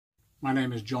My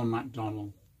name is John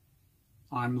MacDonald.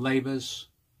 I'm Labour's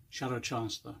Shadow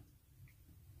Chancellor.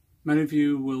 Many of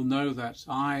you will know that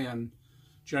I and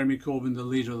Jeremy Corbyn, the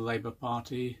leader of the Labour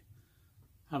Party,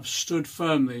 have stood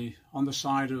firmly on the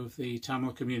side of the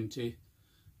Tamil community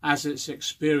as it's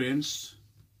experienced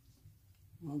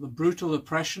the brutal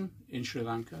oppression in Sri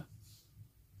Lanka,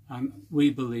 and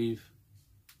we believe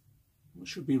what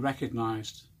should be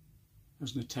recognised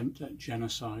as an attempt at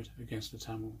genocide against the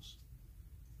Tamils.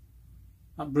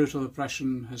 That brutal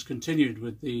oppression has continued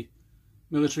with the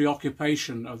military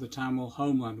occupation of the Tamil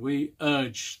homeland. We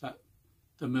urge that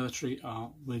the military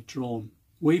are withdrawn.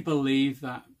 We believe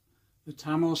that the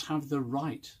Tamils have the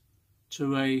right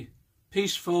to a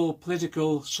peaceful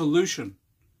political solution,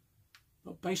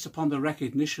 but based upon the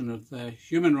recognition of their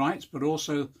human rights, but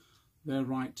also their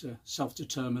right to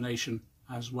self-determination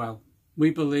as well.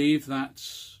 We believe that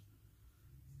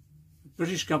the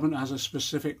British government has a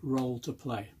specific role to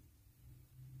play,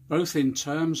 both in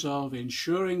terms of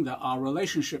ensuring that our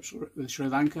relationships with Sri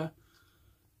Lanka,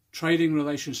 trading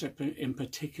relationship in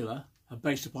particular, are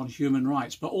based upon human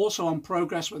rights, but also on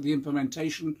progress with the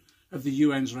implementation of the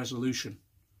UN's resolution.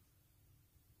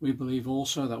 We believe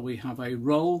also that we have a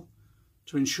role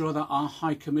to ensure that our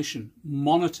High Commission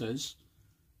monitors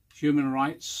human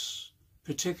rights,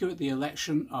 particularly at the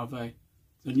election of the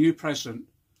new president,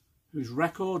 whose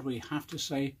record, we have to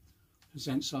say,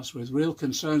 presents us with real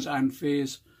concerns and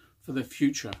fears for the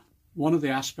future. One of the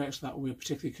aspects that we're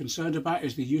particularly concerned about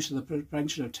is the use of the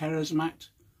Prevention of Terrorism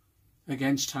Act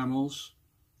against Tamils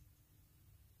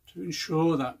to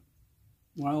ensure that,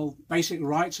 well, basic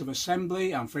rights of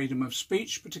assembly and freedom of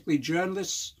speech, particularly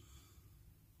journalists,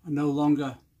 are no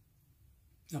longer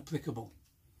applicable.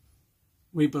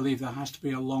 We believe there has to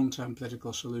be a long-term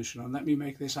political solution, and let me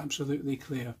make this absolutely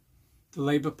clear. The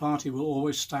Labour Party will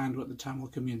always stand with the Tamil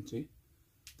community,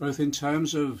 both in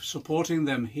terms of supporting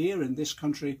them here in this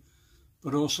country,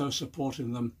 but also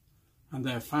supporting them and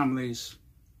their families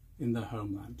in their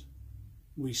homeland.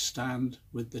 We stand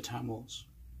with the Tamils.